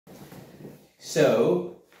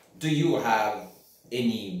So, do you have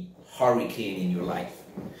any hurricane in your life?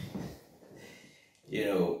 You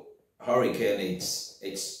know, hurricane,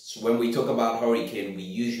 it's when we talk about hurricane, we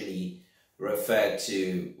usually refer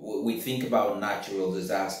to, we think about natural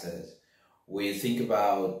disasters. We think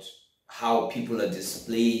about how people are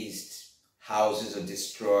displaced, houses are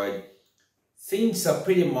destroyed. Things are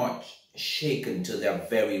pretty much shaken to their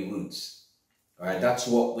very roots. All right, that's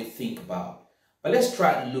what we think about. But let's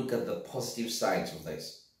try to look at the positive sides of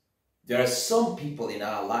this. There are some people in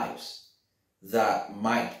our lives that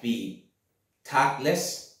might be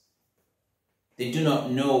tactless. They do not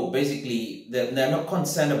know, basically, they're not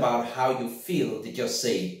concerned about how you feel. They just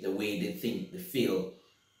say the way they think they feel.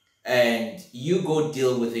 And you go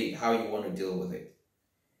deal with it how you want to deal with it.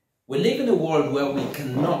 We live in a world where we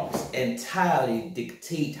cannot entirely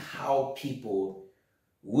dictate how people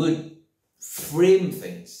would frame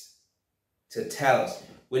things to tell us.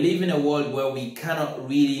 We live in a world where we cannot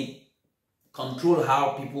really control how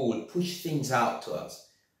people will push things out to us.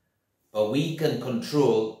 But we can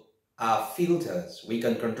control our filters. We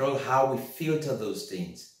can control how we filter those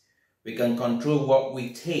things. We can control what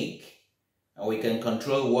we take. And we can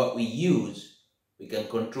control what we use. We can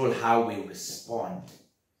control how we respond.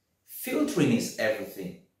 Filtering is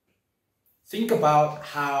everything. Think about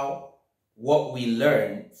how what we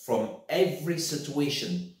learn from every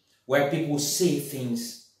situation where people say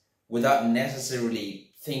things without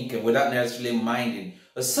necessarily thinking, without necessarily minding.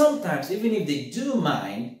 But sometimes, even if they do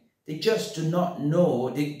mind, they just do not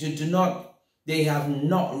know, they have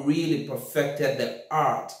not really perfected the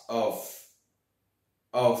art of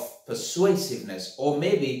persuasiveness, or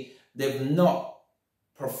maybe they've not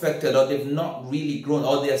perfected, or they've not really grown,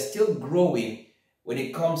 or they're still growing when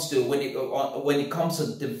it comes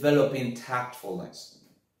to developing tactfulness.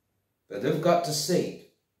 But they've got to say it.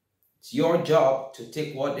 It's your job to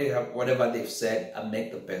take what they have, whatever they've said, and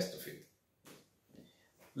make the best of it.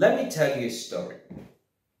 Let me tell you a story.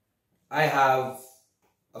 I have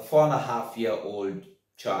a 4.5-year-old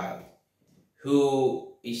child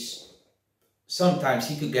who is, sometimes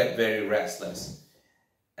he could get very restless.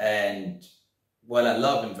 And well, I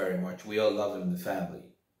love him very much. We all love him in the family.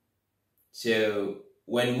 So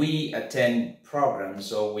when we attend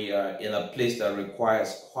programs or we are in a place that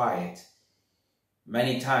requires quiet,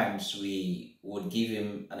 many times we would give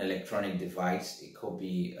him an electronic device. It could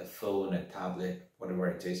be a phone, a tablet, whatever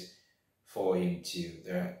it is, for him to,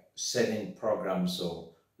 there are certain programs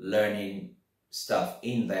or learning stuff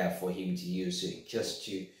in there for him to use it, just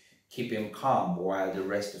to keep him calm while the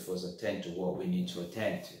rest of us attend to what we need to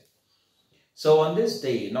attend to. So on this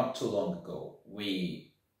day, not too long ago,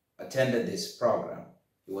 we attended this program.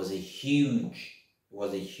 It was a huge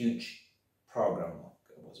program.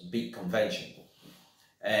 It was a big convention.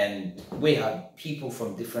 And we had people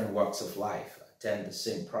from different walks of life attend the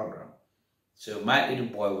same program. So my little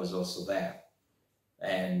boy was also there.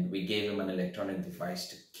 And we gave him an electronic device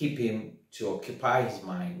to keep him, to occupy his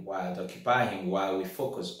mind, while we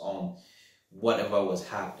focus on whatever was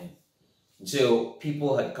happening. So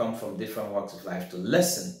people had come from different walks of life to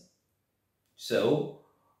listen. So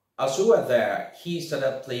as we were there, he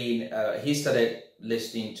started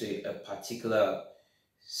listening to a particular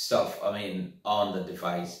stuff, on the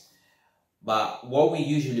device. But what we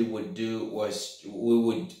usually would do was we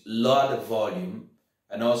would lower the volume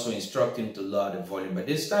and also instruct him to lower the volume. But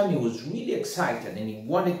this time he was really excited and he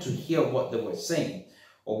wanted to hear what they were saying,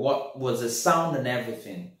 or what was the sound and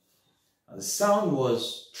everything. And the sound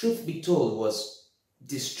was, truth be told, was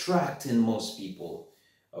distracting most people.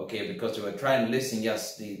 Okay, because they were trying to listen.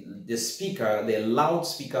 Yes, the speaker, the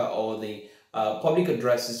loudspeaker or the public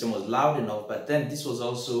address system was loud enough, but then this was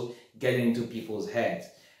also getting into people's heads.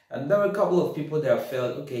 And there were a couple of people that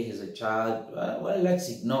felt, okay, he's a child, well, let's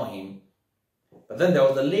ignore him. But then there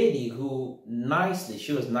was a lady who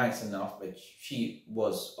she was nice enough, but she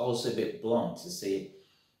was also a bit blunt to say,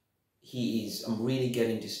 I'm really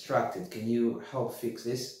getting distracted. Can you help fix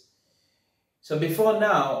this? So before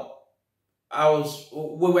now,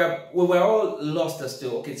 we were all lost as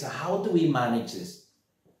to, okay, so how do we manage this?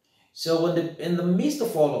 So in the midst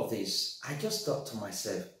of all of this, I just thought to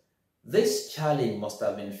myself, this challenge must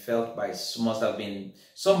have been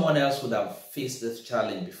someone else would have faced this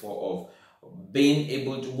challenge before, of being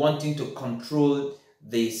able to, wanting to control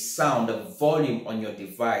the sound, the volume on your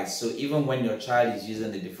device. So even when your child is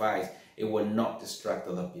using the device, it will not distract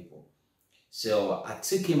other people. So I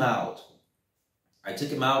took him out. I took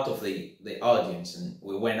him out of the audience and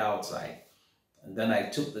we went outside. And then I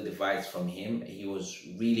took the device from him. He was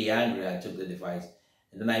really angry. I took the device.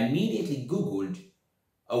 And then I immediately Googled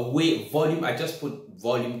volume. I just put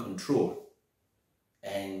volume control.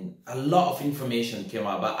 and a lot of information came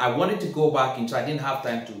out, but I wanted to go back into, I didn't have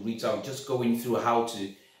time to read, so I was just going through how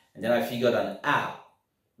to, and then I figured an app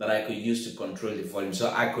that I could use to control the volume.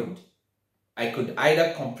 So I could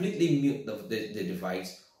either completely mute the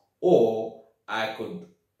device, or I could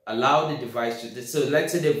allow the device to, so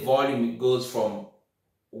let's say the volume goes from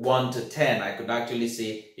 1 to 10, I could actually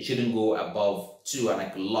say it shouldn't go above 2, and I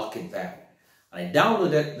could lock it there. And I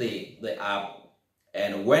downloaded the app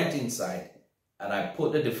and went inside, and I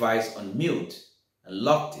put the device on mute and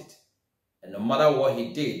locked it. And no matter what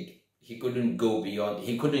he did, he couldn't go beyond.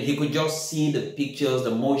 He could just see the pictures,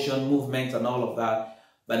 the motion, movement, and all of that,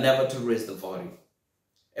 but never to raise the volume.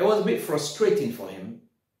 It was a bit frustrating for him,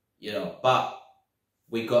 you know, but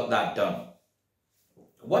we got that done.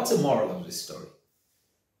 What's the moral of this story?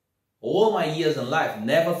 All my years in life,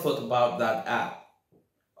 never thought about that app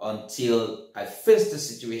until I faced a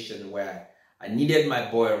situation where I needed my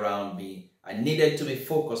boy around me. I needed to be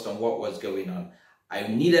focused on what was going on. I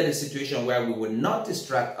needed a situation where we would not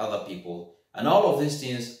distract other people. And all of these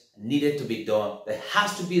things needed to be done. There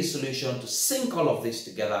has to be a solution to sync all of this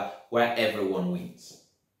together where everyone wins.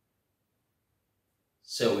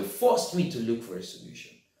 So it forced me to look for a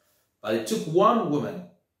solution. But it took one woman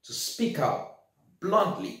to speak out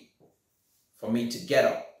bluntly for me to get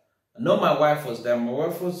up. I know my wife was there. My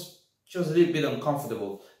wife was a little bit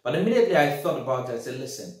uncomfortable. But immediately I thought about it. I said,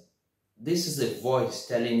 listen, this is a voice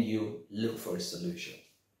telling you, look for a solution.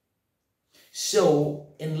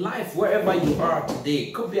 So in life, wherever you are today,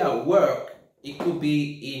 it could be at work, it could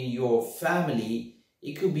be in your family,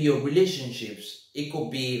 it could be your relationships, it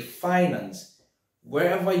could be finance.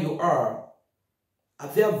 Wherever you are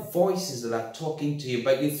there voices that are talking to you,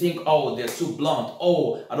 but you think, oh, they're too blunt.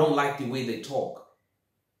 Oh, I don't like the way they talk.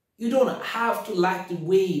 You don't have to like the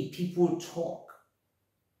way people talk,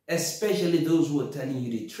 especially those who are telling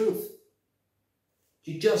you the truth.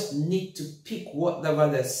 You just need to pick whatever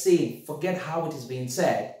they're saying, forget how it is being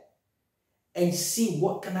said, and see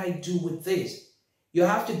what can I do with this. You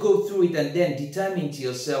have to go through it and then determine to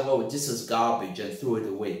yourself, oh, this is garbage, and throw it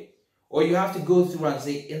away. Or you have to go through and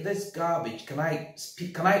say, in this garbage, can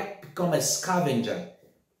I become a scavenger?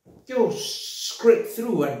 You scrape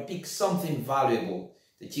through and pick something valuable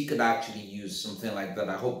that you could actually use, something like that.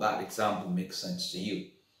 I hope that example makes sense to you.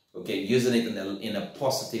 Okay, using it in a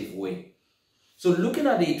positive way. So looking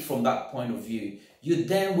at it from that point of view, you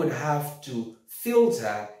then would have to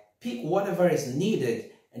filter, pick whatever is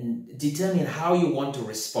needed, and determine how you want to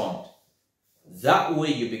respond. That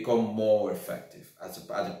way you become more effective at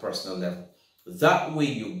a personal level. That way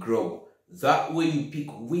you grow. That way you pick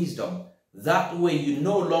wisdom. That way you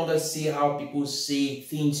no longer see how people say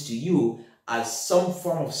things to you as some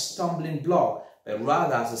form of stumbling block, but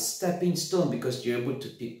rather as a stepping stone because you're able to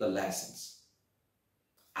pick the lessons.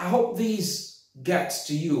 I hope these gets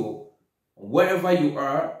to you wherever you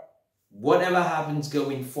are, whatever happens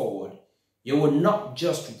going forward. You will not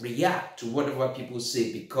just react to whatever people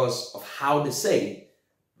say because of how they say it,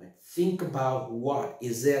 but think about what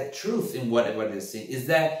is there truth in whatever they're saying. Is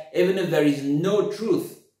there, even if there is no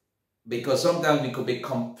truth, because sometimes we could be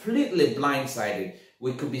completely blindsided.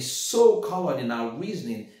 We could be so colored in our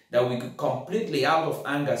reasoning that we could completely out of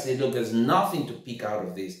anger say, look, there's nothing to pick out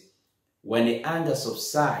of this. When the anger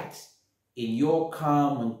subsides, in your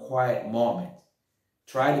calm and quiet moment,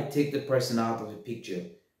 try to take the person out of the picture.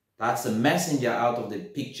 That's the messenger out of the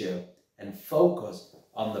picture, and focus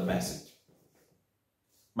on the message.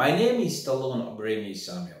 My name is Stallone-Obaraemi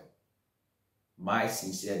Samuel. My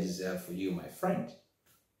sincere desire for you, my friend,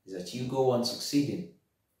 is that you go on succeeding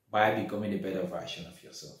by becoming a better version of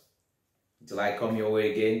yourself. Until I come your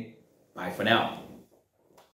way again, bye for now.